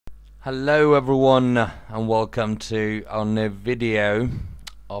Hello everyone and welcome to our new video.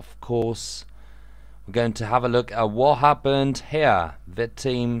 Of course, we're going to have a look at what happened here. The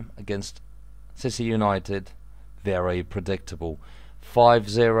team against City United, very predictable.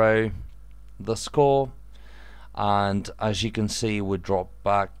 5-0 the score, and as you can see we dropped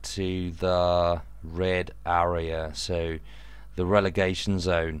back to the red area, so the relegation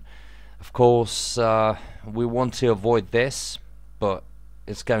zone. Of course, we want to avoid this, but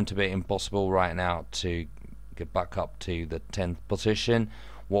it's going to be impossible right now to get back up to the 10th position.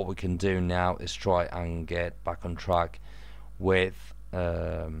 What we can do now is try and get back on track with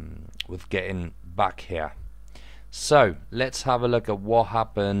getting back here. So let's have a look at what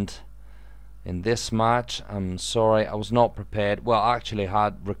happened in this match. I'm sorry, I was not prepared. Well, I actually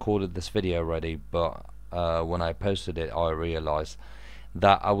had recorded this video already, but when I posted it I realized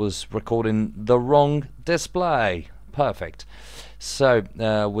that I was recording the wrong display. Perfect. So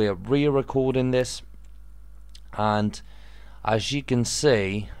we're re-recording this, and as you can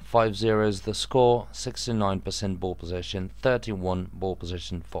see, 5-0 is the score. 69% ball possession, 31 ball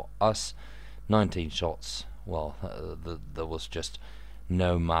possession for us, 19 shots. Well, there was just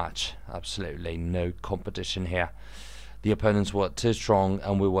no match, absolutely no competition here. The opponents were too strong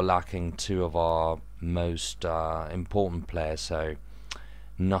and we were lacking two of our most important players, so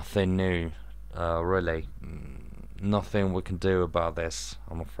nothing new really. Nothing we can do about this,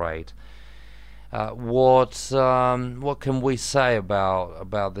 I'm afraid. What can we say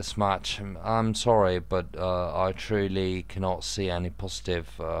about this match? I'm sorry, but I truly cannot see any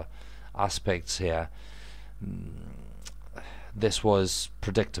positive aspects here. This was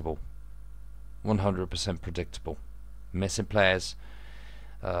predictable, 100% predictable. Missing players,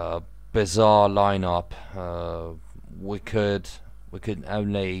 bizarre lineup. We could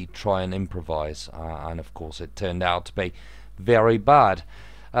only try and improvise, and of course it turned out to be very bad.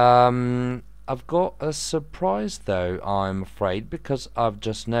 I've got a surprise though, I'm afraid, because I've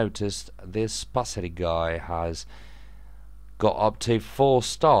just noticed this Passetti guy has got up to 4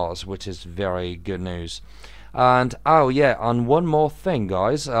 stars, which is very good news. And oh yeah, and one more thing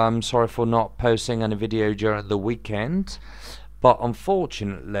guys, I'm sorry for not posting any video during the weekend, but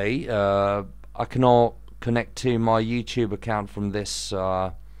unfortunately I cannot connect to my YouTube account from this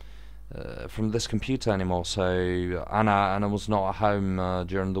computer anymore. So and I was not at home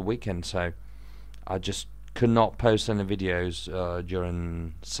during the weekend, so I just could not post any videos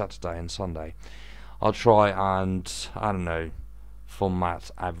during Saturday and Sunday. I'll try and, I don't know, format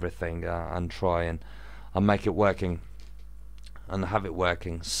everything and try and make it working and have it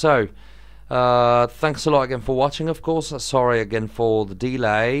working. So thanks a lot again for watching. Of course, sorry again for the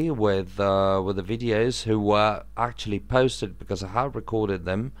delay with the videos who were actually posted, because I have recorded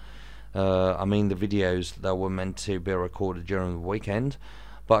them. I mean the videos that were meant to be recorded during the weekend,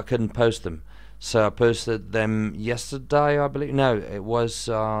 but I couldn't post them. So I posted them yesterday, I believe. No, it was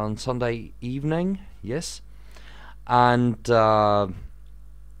on Sunday evening. Yes, and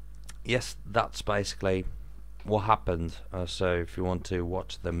yes, that's basically what happened. So if you want to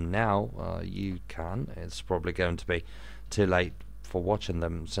watch them now, you can. It's probably going to be too late for watching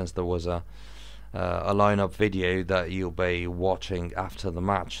them, since there was a lineup video that you'll be watching after the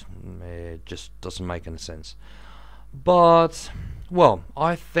match. It just doesn't make any sense. But well,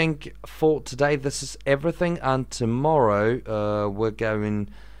 I think for today this is everything, and tomorrow we're going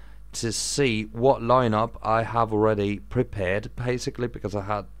to see what lineup I have already prepared, basically, because I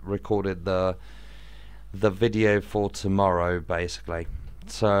had recorded the video for tomorrow basically.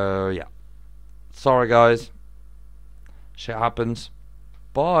 So yeah, sorry guys, shit happens.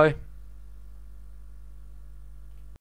 Bye.